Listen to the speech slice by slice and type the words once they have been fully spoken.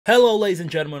Hello ladies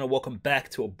and gentlemen, and welcome back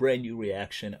to a brand new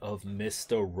reaction of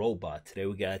Mr. Robot. Today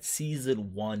we got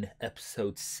Season 1,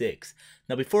 Episode 6.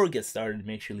 Now before we get started,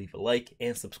 make sure you leave a like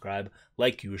and subscribe.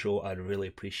 Like usual, I'd really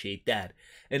appreciate that.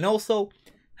 And also,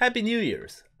 Happy New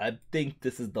Year's! I think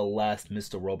this is the last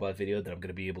Mr. Robot video that I'm going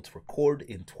to be able to record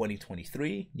in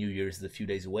 2023. New Year's is a few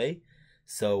days away.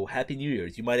 So Happy New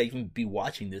Year's. You might even be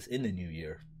watching this in the new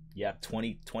year. Yep,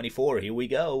 2024, here we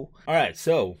go. Alright,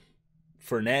 so,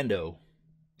 Fernando.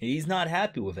 He's not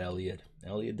happy with Elliot.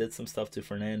 Elliot did some stuff to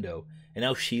Fernando. And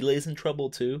now Sheila's in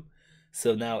trouble too.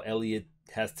 So now Elliot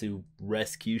has to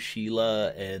rescue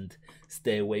Sheila and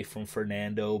stay away from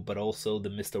Fernando. But also the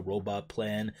Mr. Robot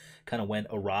plan kind of went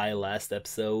awry last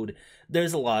episode.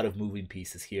 There's a lot of moving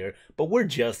pieces here. But we're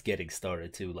just getting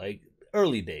started too. Like,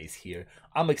 early days here.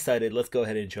 I'm excited. Let's go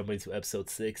ahead and jump into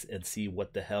episode 6 and see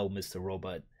what the hell Mr.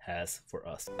 Robot has for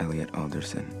us. Elliot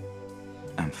Alderson.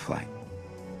 I'm flight.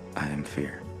 I am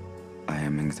fear. I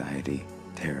am anxiety,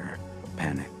 terror,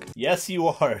 panic. Yes, you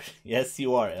are. Yes,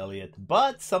 you are, Elliot.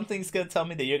 But something's going to tell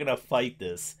me that you're going to fight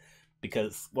this.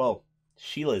 Because, well,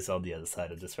 Sheila's on the other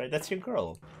side of this, right? That's your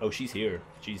girl. Oh, she's here.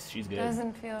 She's good.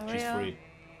 Doesn't feel real. She's free.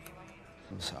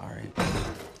 I'm sorry.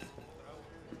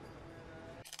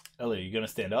 Elliot, you going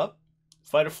to stand up?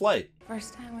 Fight or flight?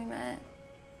 First time we met.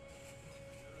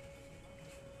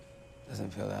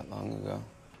 Doesn't feel that long ago.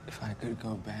 If I could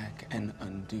go back and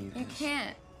undo this. You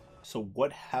can't. So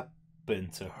what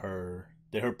happened to her?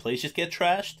 Did her place just get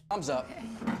trashed? Thumbs up.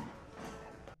 Okay.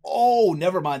 Oh,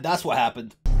 never mind. That's what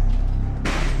happened.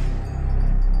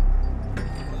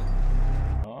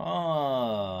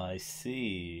 Ah, I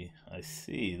see. I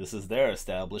see. This is their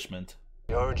establishment.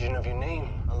 The origin of your name.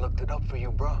 I looked it up for you,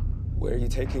 bro. Where are you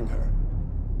taking her?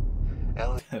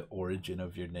 Elliot. Origin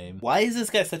of your name. Why is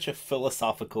this guy such a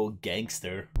philosophical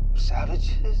gangster?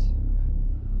 Savages?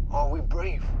 Are we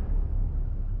brave?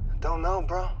 Don't know,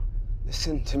 bro.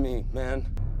 Listen to me,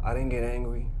 man. I didn't get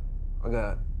angry. I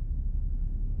got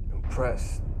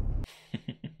impressed.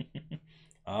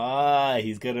 Ah,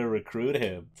 he's gonna recruit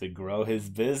him to grow his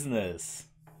business.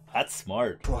 That's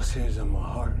smart. Crosshairs in my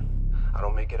heart. I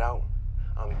don't make it out.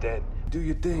 I'm dead. Do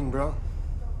your thing, bro.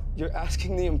 You're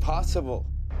asking the impossible.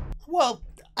 Well,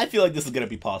 I feel like this is gonna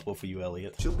be possible for you,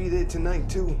 Elliot. She'll be there tonight,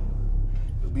 too.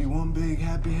 It'll be one big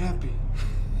happy.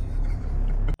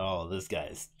 Oh, this guy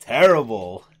is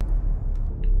terrible.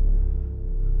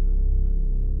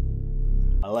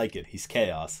 I like it. He's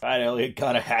chaos. All right, Elliot,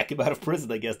 gotta hack him out of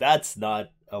prison. I guess that's not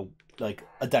a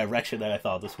direction that I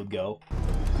thought this would go.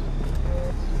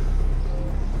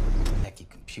 Techie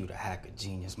computer hacker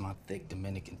genius, my thick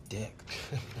Dominican dick.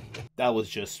 That was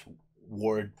just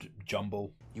word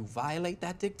jumble. You violate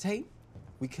that dictate,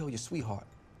 we kill your sweetheart.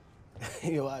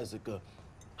 Yo, Isaac,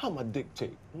 how my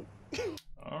dictate?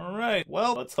 All right.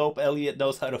 Well, let's hope Elliot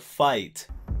knows how to fight.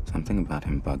 Something about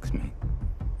him bugs me.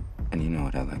 And you know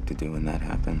what I like to do when that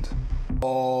happens.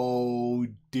 Oh,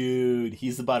 dude.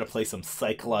 He's about to play some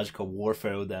psychological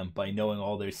warfare with them by knowing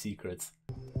all their secrets.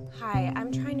 Hi,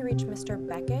 I'm trying to reach Mr.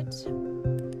 Beckett.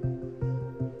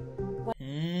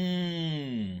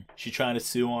 She trying to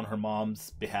sue on her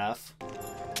mom's behalf.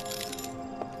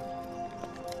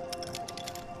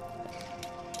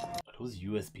 Those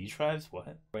USB drives?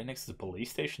 What? Right next to the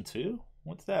police station too?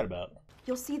 What's that about?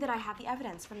 You'll see that I have the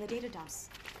evidence from the data dumps,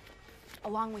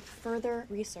 along with further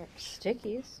research.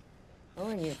 Stickies? Oh,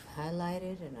 and you've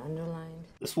highlighted and underlined.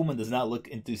 This woman does not look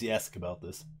enthusiastic about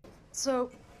this. So,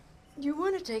 you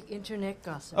want to take internet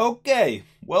gossip? Okay,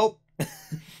 well,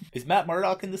 is Matt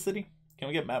Murdock in the city? Can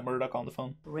we get Matt Murdock on the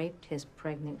phone? Raped his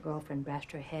pregnant girlfriend,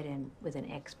 bashed her head in with an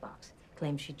Xbox.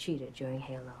 Claims she cheated during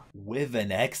Halo. With an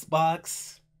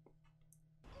Xbox?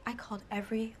 I called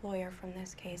every lawyer from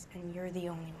this case, and you're the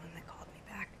only one that called me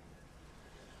back.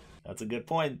 That's a good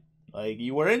point. Like,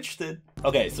 you were interested.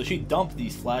 Okay, so she dumped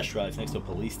these flash drives next to a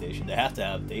police station. They have to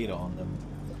have data on them.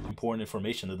 Important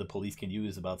information that the police can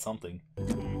use about something.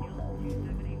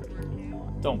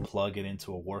 Don't plug it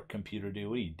into a work computer, dude.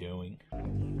 What are you doing?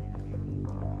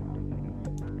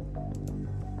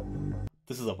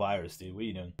 This is a virus, dude. What are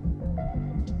you doing?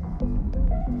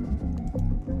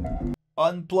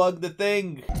 Unplug the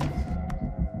thing!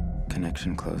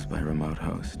 Connection closed by remote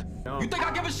host. You think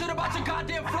I give a shit about your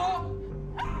goddamn floor?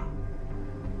 I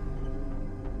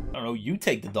don't know, you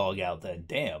take the dog out then.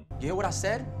 Damn. You hear what I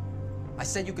said? I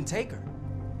said you can take her.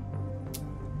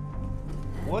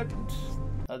 What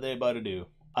are they about to do?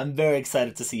 I'm very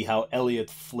excited to see how Elliot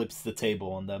flips the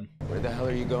table on them. Where the hell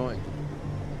are you going?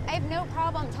 I have no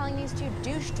problem telling these two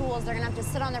douche tools they're gonna have to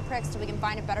sit on their pricks till we can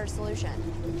find a better solution.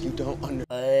 You don't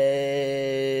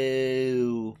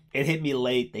Oh. too. It hit me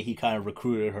late that he kind of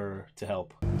recruited her to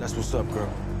help. That's what's up,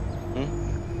 girl.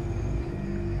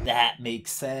 That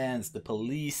makes sense. The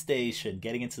police station,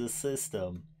 getting into the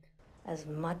system. As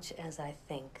much as I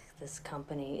think this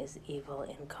company is evil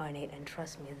incarnate, and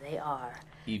trust me, they are.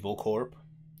 Evil Corp,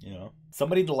 you know.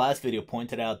 Somebody in the last video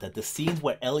pointed out that the scenes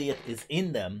where Elliot is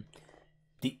in them,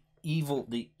 the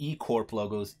E Corp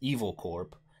logo is Evil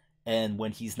Corp, and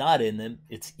when he's not in them,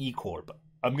 it's E Corp.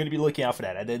 I'm gonna be looking out for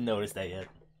that. I didn't notice that yet.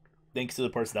 Thanks to the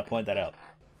person that pointed that out.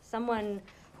 Someone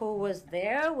who was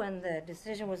there when the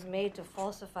decision was made to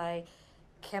falsify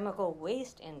chemical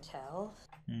waste intel.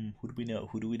 Who do we know?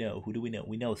 Who do we know? Who do we know?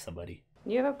 We know somebody.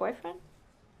 You have a boyfriend?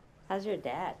 How's your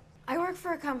dad? I work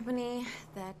for a company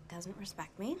that doesn't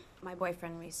respect me. My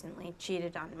boyfriend recently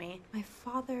cheated on me. My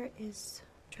father is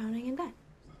drowning in debt.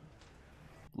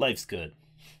 Life's good.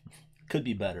 Could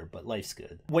be better, but life's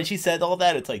good. When she said all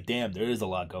that, it's like, damn, there is a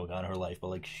lot going on in her life, but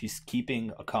like, she's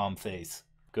keeping a calm face.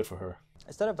 Good for her.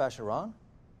 Is that a Vacheron?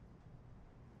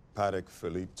 Patek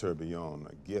Philippe Tourbillon,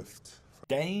 a gift.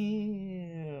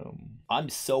 Damn. I'm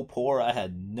so poor, I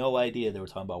had no idea they were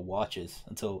talking about watches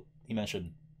until he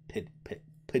mentioned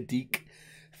Patek.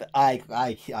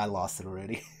 I lost it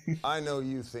already. I know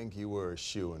you think you were a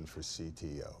shoo-in for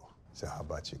CTO, so how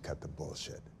about you cut the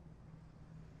bullshit?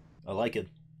 I like it.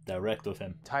 Direct with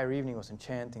him. Entire evening was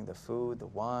enchanting. The food, the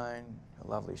wine, the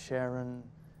lovely Sharon.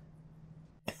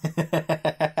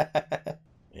 Yeah,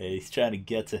 he's trying to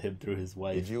get to him through his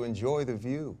wife. Did you enjoy the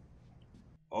view?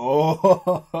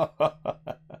 Oh,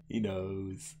 he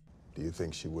knows. Do you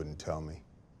think she wouldn't tell me?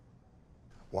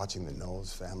 Watching the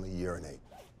Knowles family urinate.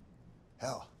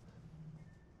 Hell,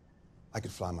 I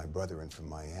could fly my brother in from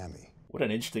Miami. What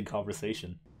an interesting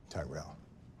conversation. Tyrell,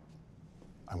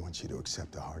 I want you to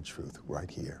accept the hard truth right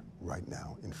here, right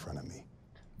now, in front of me.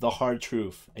 The hard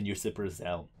truth, and your zipper is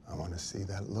out. I want to see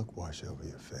that look wash over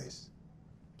your face.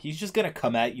 He's just gonna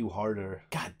come at you harder.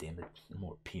 God damn it.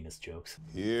 More penis jokes.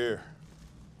 Here.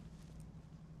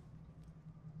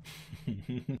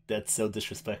 That's so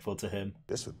disrespectful to him.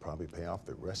 This would probably pay off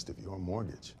the rest of your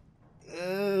mortgage.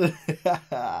 Neat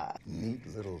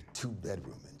little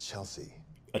 2-bedroom in Chelsea.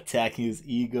 Attacking his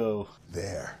ego.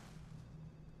 There.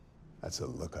 That's a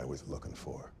look I was looking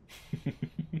for.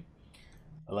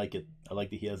 I like it. I like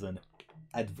that he has an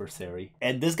adversary.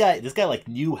 And this guy like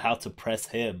knew how to press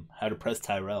him, how to press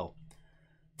Tyrell.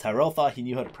 Tyrell thought he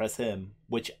knew how to press him,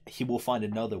 which he will find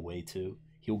another way to.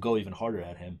 He'll go even harder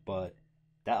at him, but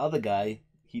that other guy,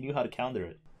 he knew how to counter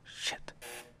it. Shit.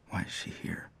 Why is she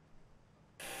here?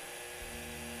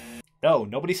 No,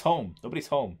 nobody's home. Nobody's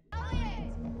home.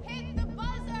 Elliot, hit the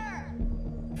buzzer!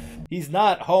 He's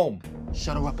not home.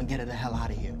 Shut her up and get her the hell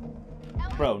out of here.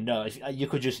 Bro, no, you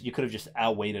could have just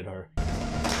outweighted her.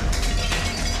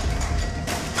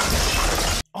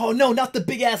 Oh no, not the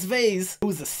big ass vase. Who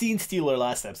was a scene stealer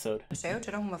last episode. Du sagde jo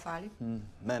til dig, hun var farlig.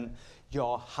 Men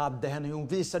jeg hade henne,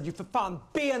 hun visade ju för fan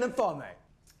benen för mig.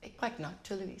 Ikke bræk nok,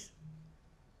 tydeligvis.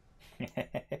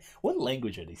 What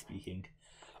language are they speaking?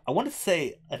 I want to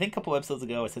say, I think a couple episodes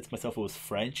ago I said to myself it was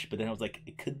French, but then I was like,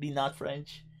 it could be not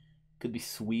French. It could be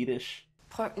Swedish.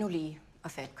 Prøv nu lige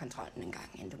at fatte kontrollen en gang,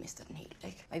 inden du mister den helt,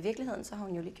 ikke? Og i virkeligheden, så har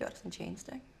hun jo lige gjort sin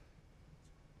tjeneste, ikke?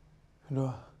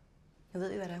 Nu ved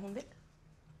vi, hvad det er, hun vil.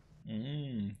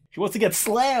 She wants to get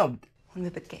slammed. Hun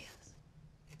vil begæres.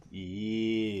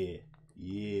 Yeah.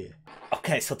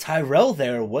 Okay, so Tyrell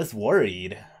there was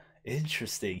worried.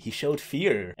 Interesting. He showed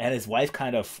fear, and his wife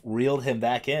kind of reeled him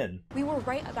back in. We were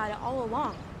right about it all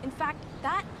along. In fact,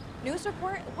 that news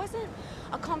report wasn't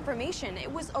a confirmation.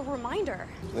 It was a reminder.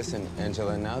 Listen,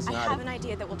 Angela, now's I not... have an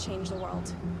idea that will change the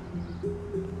world.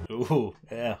 Ooh,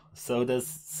 yeah. So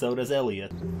does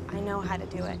Elliot. I know how to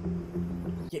do it.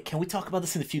 Yeah, can we talk about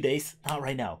this in a few days? Not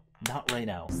right now. Not right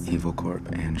now. Evil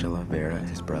Corp, Angela, Vera,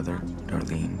 his brother,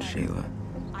 Darlene, Shayla.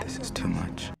 This is too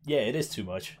much. Yeah, it is too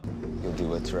much. You'll do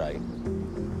what's right.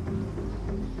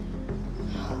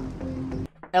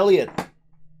 Elliot.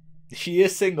 She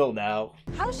is single now.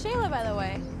 How's Shayla, by the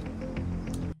way?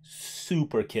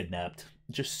 Super kidnapped.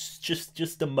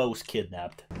 Just the most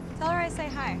kidnapped. Tell her I say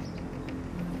hi.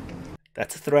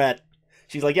 That's a threat.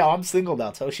 She's like, yeah, I'm single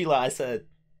now. So Sheila, I said,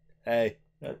 hey,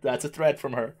 that's a threat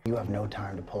from her. You have no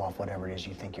time to pull off whatever it is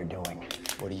you think you're doing.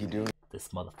 What are you doing? This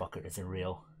motherfucker isn't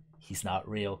real. He's not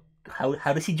real.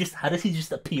 How does he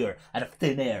just appear out of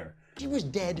thin air? She was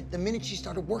dead the minute she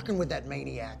started working with that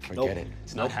maniac. Forget it.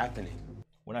 It's not happening.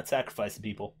 We're not sacrificing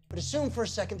people. But assume for a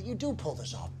second that you do pull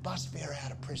this off. Bust Vera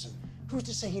out of prison. Who's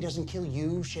to say he doesn't kill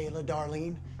you, Shayla,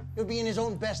 Darlene? It would be in his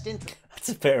own best interest. That's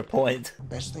a fair point.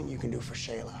 Best thing you can do for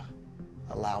Shayla.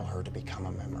 Allow her to become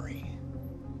a memory.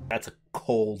 That's a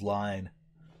cold line.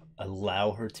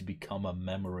 allow her to become a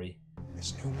memory.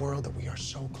 This new world that we are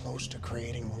so close to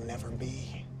creating will never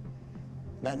be.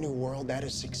 That new world, that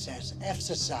is success. F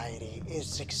society is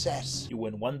success. You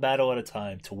win one battle at a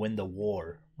time to win the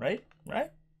war, right?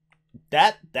 Right?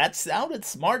 That sounded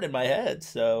smart in my head,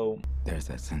 so... There's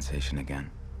that sensation again.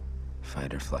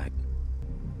 Fight or flight.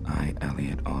 I,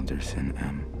 Elliot Alderson,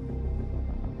 am...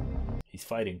 He's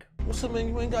fighting. What's up, man?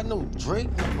 You ain't got no Drake,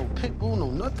 no Pitbull,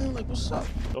 no nothing? Like, what's up?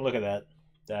 Don't look at that.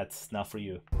 That's not for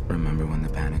you. Remember when the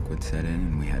panic would set in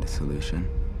and we had a solution?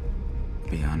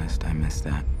 Be honest, I missed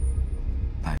that.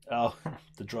 Oh,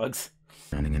 the drugs.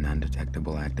 Running an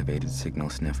undetectable activated signal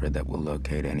sniffer that will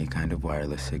locate any kind of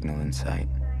wireless signal in sight.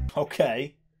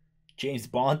 Okay. James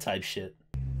Bond type shit.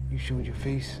 You showed your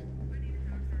face,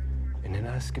 and then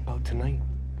I skip out tonight.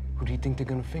 Who do you think they're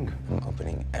gonna finger? I'm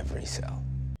opening every cell.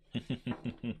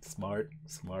 Smart,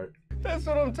 smart. That's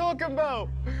what I'm talking about!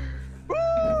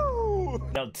 Woo!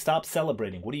 Now, stop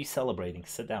celebrating. What are you celebrating?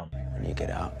 Sit down. When you get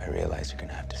out, I realize you're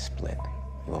gonna have to split.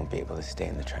 You won't be able to stay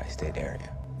in the tri-state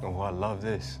area. Oh, I love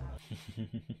this.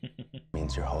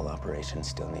 Means your whole operation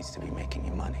still needs to be making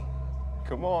you money.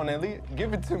 Come on, Elliot,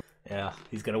 give it to me. Yeah,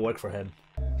 he's gonna work for him.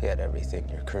 He had everything,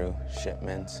 your crew,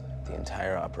 shipments, the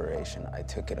entire operation. I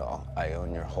took it all. I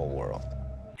own your whole world.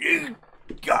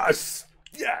 Yes!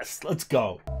 Yes! Let's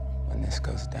go! When this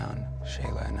goes down,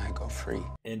 Shayla and I go free.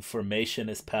 Information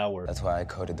is power. That's why I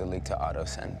coded the leak to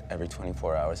auto-send every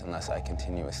 24 hours unless I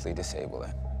continuously disable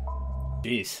it.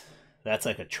 Jeez. That's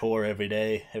like a chore every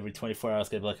day. Every 24 hours,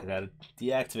 gotta be like, I gotta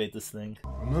deactivate this thing.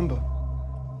 Remember,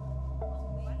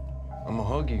 I'ma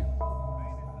hug you.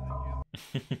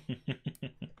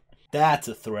 That's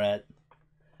a threat.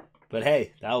 But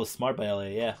hey, that was smart by LA,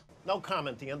 yeah. No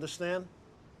comment, do you understand?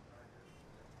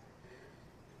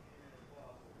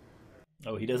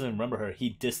 Oh, he doesn't remember her. He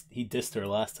dissed her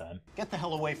last time. Get the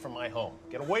hell away from my home.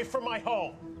 Get away from my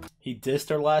home! He dissed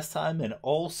her last time, and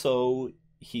also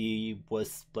he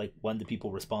was like one of the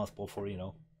people responsible for, you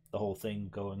know, the whole thing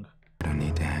going. I don't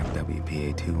need to hack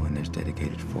WPA2 when there's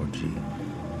dedicated 4G.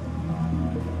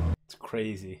 It's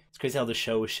crazy. It's crazy how the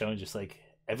show is showing just like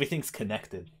everything's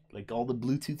connected. Like all the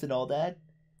Bluetooth and all that.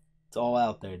 It's all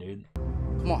out there, dude.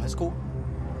 Come on, it's cool.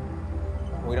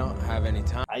 We don't have any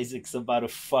time. Isaac's about to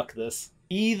fuck this.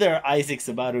 Either Isaac's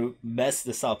about to mess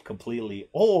this up completely,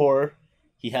 or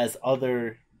he has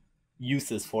other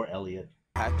uses for Elliot.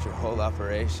 Hacked your whole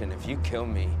operation. If you kill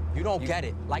me, you don't get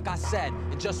it. Like I said,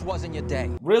 it just wasn't your day.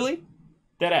 Really?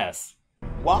 Deadass.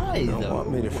 Why, You don't though?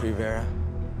 want me to free Vera.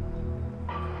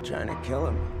 Trying to kill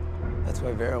him. That's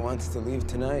why Vera wants to leave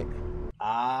tonight.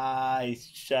 He's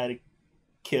trying to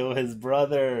kill his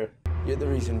brother. You're the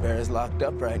reason Vera's locked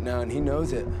up right now, and he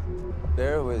knows it.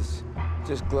 Vera was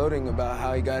just gloating about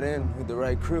how he got in with the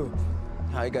right crew.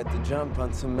 How he got the jump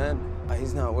on some men.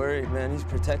 He's not worried, man. He's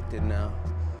protected now.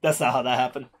 That's not how that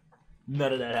happened.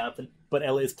 None of that happened. But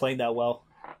Elliot's playing that well.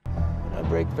 When I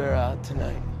break Vera out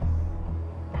tonight,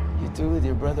 you do with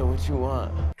your brother what you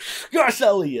want. Gosh,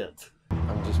 Elliot!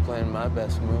 I'm just playing my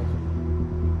best move.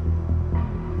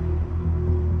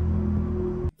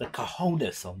 The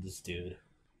cojones on this dude.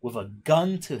 With a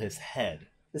gun to his head.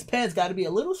 His pants gotta be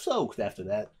a little soaked after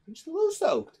that. Just a little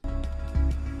soaked.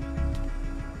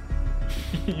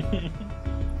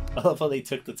 I love how they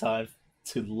took the time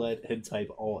to let him type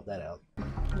all of that out.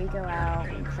 We go out,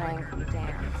 we drink, we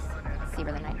dance, see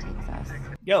where the night takes us.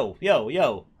 Yo, yo,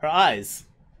 yo. Her eyes.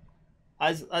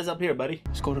 Eyes up here, buddy.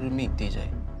 Let's go to the meet,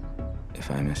 DJ.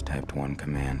 If I mistyped one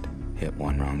command, hit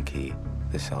one wrong key,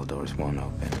 the cell doors won't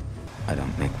open. I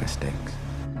don't make mistakes.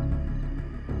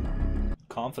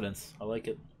 Confidence. I like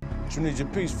it. What you need your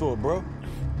piece for, bro?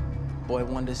 Boy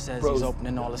Wonder says Bros. he's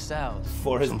opening all the cells.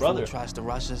 For his Some brother. fool tries to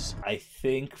rush us. I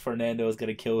think Fernando is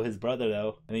gonna kill his brother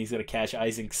though, and he's gonna catch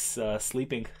Isaac's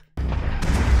sleeping.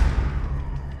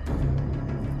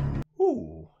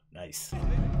 Ooh, nice.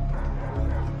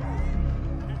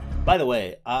 By the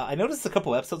way, I noticed a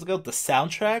couple episodes ago the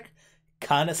soundtrack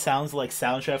kind of sounds like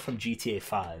soundtrack from GTA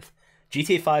 5.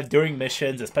 GTA 5 during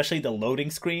missions, especially the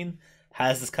loading screen,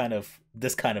 has this kind of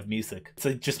music. It's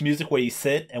like just music where you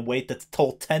sit and wait the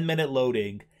whole 10-minute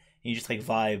loading, and you just like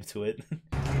vibe to it.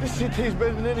 This shit tastes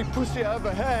better than any pussy I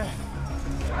ever had.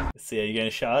 Let's see, are you getting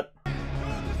a shot?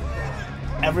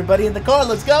 Everybody in the car,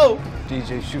 let's go!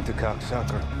 DJ, shoot the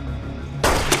cocksucker.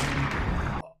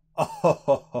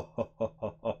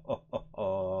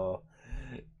 Oh,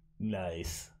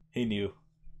 nice. He knew.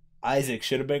 Isaac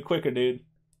should have been quicker, dude.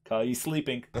 Caught you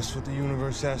sleeping. That's what the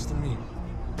universe asked of me.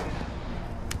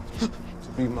 To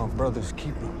be my brother's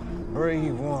keeper.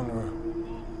 Brave wanderer.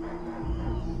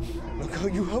 Look how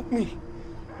you helped me.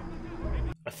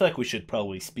 I feel like we should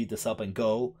probably speed this up and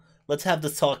go, Let's have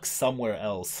this talk somewhere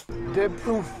else. Dead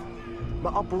proof. My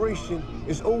operation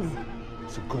is over.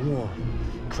 So go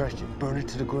on. Crash it. Burn it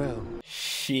to the ground.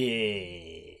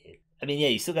 Shit. I mean, yeah,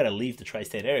 you still gotta leave the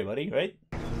tri-state area, buddy, right?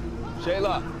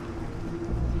 Shayla.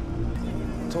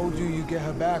 Told you you get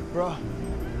her back, bro.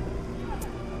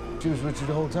 She was with you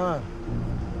the whole time.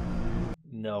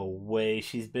 No way.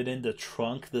 She's been in the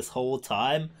trunk this whole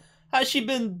time? How's she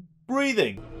been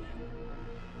breathing?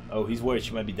 Oh, he's worried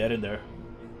she might be dead in there.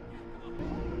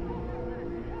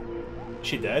 Is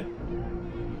she dead?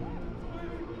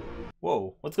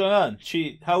 Whoa, what's going on?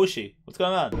 How is she? What's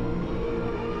going on?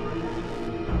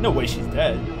 No way she's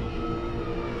dead.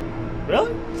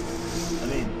 Really? I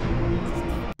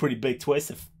mean, pretty big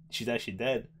twist if she's actually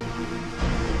dead.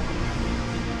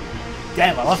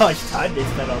 Damn, I love how much time they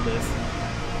spent on this.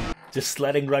 Just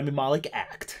letting Rami Malek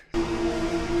act.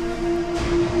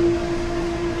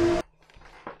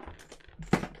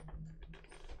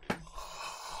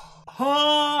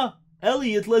 Huh?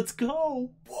 Elliot, let's go.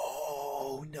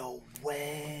 Whoa, no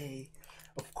way.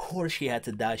 Of course she had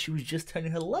to die. She was just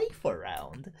turning her life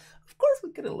around. Of course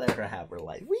we couldn't let her have her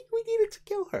life. We needed to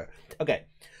kill her. Okay,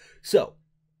 so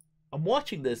I'm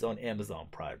watching this on Amazon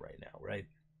Prime right now, right?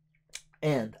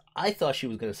 And I thought she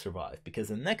was going to survive because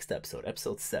the next episode,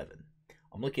 episode 7,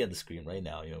 I'm looking at the screen right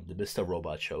now, you know, the Mr.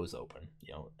 Robot show is open.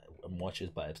 You know, I'm watching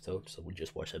this by episode, so we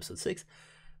just watched episode 6.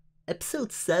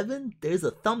 Episode 7, there's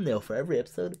a thumbnail for every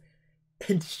episode,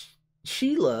 and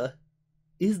Sheila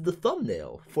is the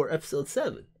thumbnail for episode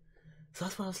 7. So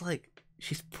that's why I was like,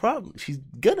 she's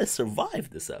gonna survive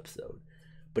this episode.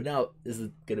 But now, is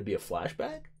it gonna be a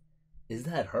flashback? Is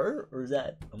that her, or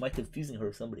am I confusing her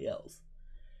with somebody else?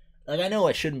 Like, I know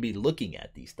I shouldn't be looking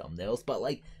at these thumbnails, but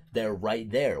like, they're right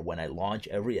there. When I launch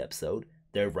every episode,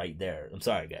 they're right there. I'm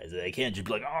sorry, guys. I can't just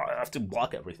be like, oh, I have to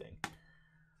block everything.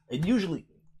 And usually,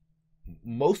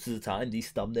 most of the time,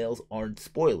 these thumbnails aren't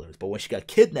spoilers. But when she got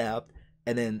kidnapped,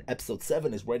 and then episode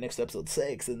 7 is right next to episode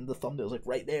 6, and the thumbnail's like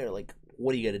right there, like,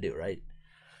 what are you gonna do, right?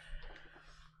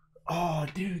 Oh,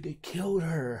 dude, they killed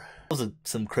her. It was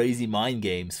some crazy mind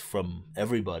games from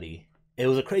everybody. It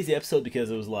was a crazy episode because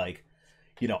it was like,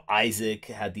 you know, Isaac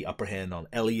had the upper hand on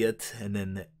Elliot, and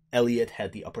then Elliot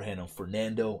had the upper hand on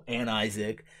Fernando and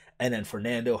Isaac, and then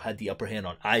Fernando had the upper hand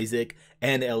on Isaac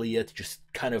and Elliot. Just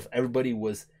kind of everybody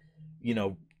was, you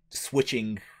know,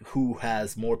 switching who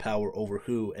has more power over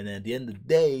who, and then at the end of the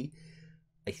day,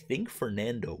 I think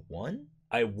Fernando won.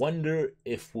 I wonder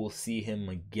if we'll see him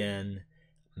again.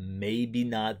 Maybe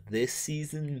not this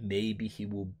season. Maybe he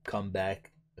will come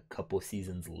back a couple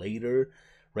seasons later.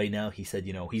 Right now, he said,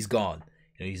 you know, he's gone.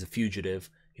 You know, he's a fugitive.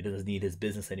 He doesn't need his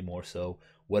business anymore. So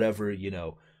whatever, you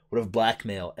know, whatever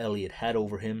blackmail Elliot had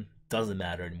over him doesn't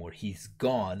matter anymore. He's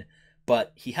gone.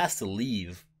 But he has to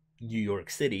leave New York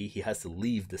City. He has to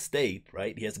leave the state,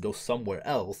 right? He has to go somewhere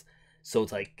else. So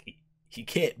it's like he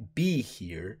can't be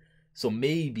here. So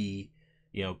maybe,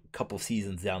 you know, a couple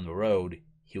seasons down the road,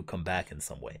 he'll come back in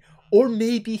some way. Or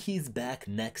maybe he's back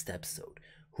next episode.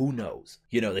 Who knows?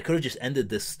 You know, they could have just ended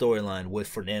this storyline with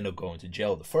Fernando going to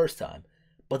jail the first time,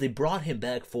 but they brought him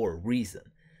back for a reason.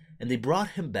 And they brought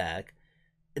him back.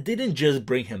 They didn't just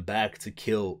bring him back to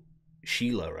kill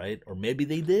Sheila, right? Or maybe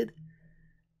they did.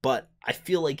 But I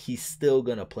feel like he's still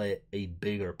going to play a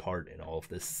bigger part in all of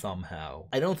this somehow.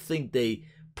 I don't think they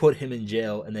put him in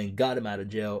jail and then got him out of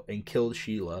jail and killed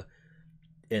Sheila.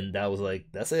 And that was like,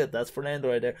 that's it. That's Fernando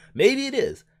right there. Maybe it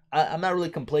is. I'm not really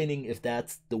complaining if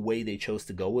that's the way they chose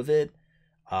to go with it.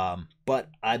 But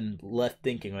I'm left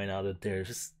thinking right now that there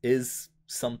just is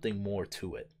something more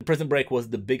to it. The prison break was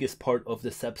the biggest part of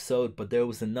this episode, but there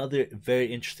was another very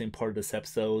interesting part of this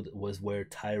episode was where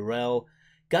Tyrell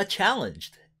got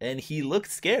challenged. And he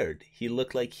looked scared. He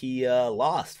looked like he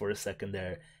lost for a second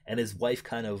there. And his wife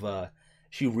kind of,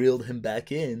 she reeled him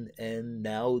back in. And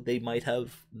now they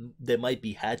might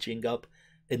be hatching up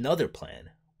another plan,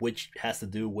 which has to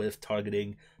do with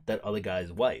targeting that other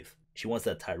guy's wife. She wants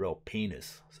that Tyrell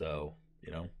penis. So,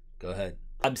 you know, go ahead.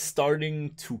 I'm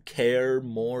starting to care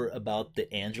more about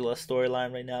the Angela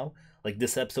storyline right now. Like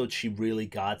this episode, she really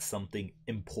got something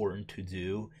important to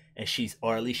do. And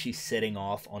or at least she's setting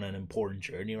off on an important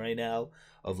journey right now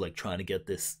of like trying to get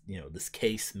this, you know, this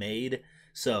case made.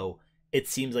 So it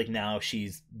seems like now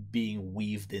she's being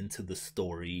weaved into the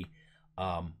story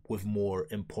with more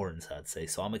importance, I'd say.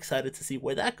 So I'm excited to see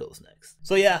where that goes next.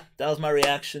 So yeah, that was my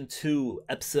reaction to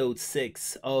episode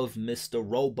 6 of Mr.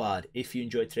 Robot. If you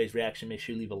enjoyed today's reaction, make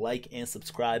sure you leave a like and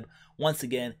subscribe. Once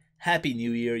again, Happy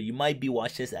New Year. You might be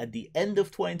watching this at the end of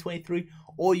 2023,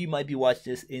 or you might be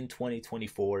watching this in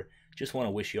 2024. Just want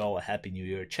to wish you all a Happy New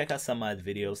Year. Check out some of my other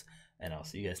videos, and I'll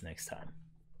see you guys next time.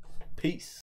 Peace.